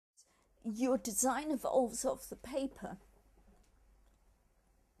your design evolves off the paper.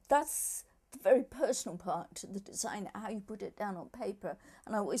 That's the very personal part to the design, how you put it down on paper.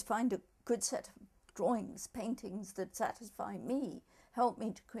 And I always find a good set of drawings, paintings that satisfy me, help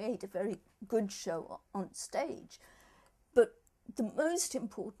me to create a very good show on stage. But the most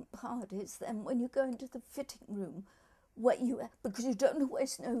important part is then when you go into the fitting room, because you don't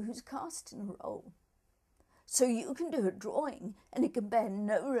always know who's cast in a role. So you can do a drawing and it can bear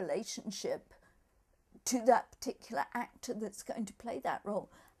no relationship to that particular actor that's going to play that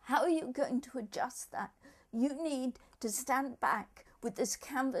role. How are you going to adjust that? You need to stand back with this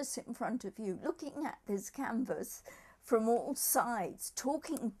canvas in front of you, looking at this canvas from all sides,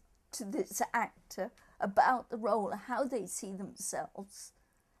 talking to this actor about the role, how they see themselves,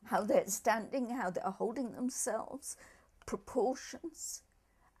 how they're standing, how they're holding themselves, proportions.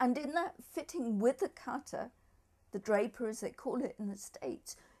 And in that fitting with the cutter, the draper as they call it in the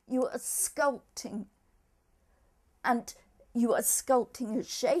States, you are sculpting. And you are sculpting a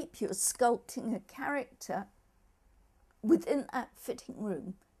shape, you're sculpting a character within that fitting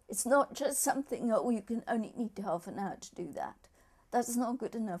room. It's not just something, oh, you can only need half an hour to do that. That's not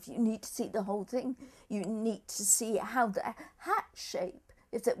good enough. You need to see the whole thing. You need to see how the hat shape,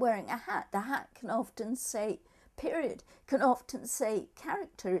 if they're wearing a hat, the hat can often say period, can often say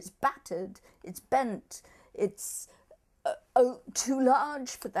character, it's battered, it's bent, it's too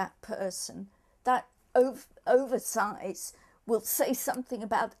large for that person. That oversize will say something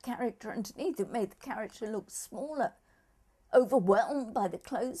about the character underneath. It made the character look smaller, overwhelmed by the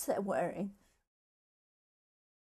clothes they're wearing.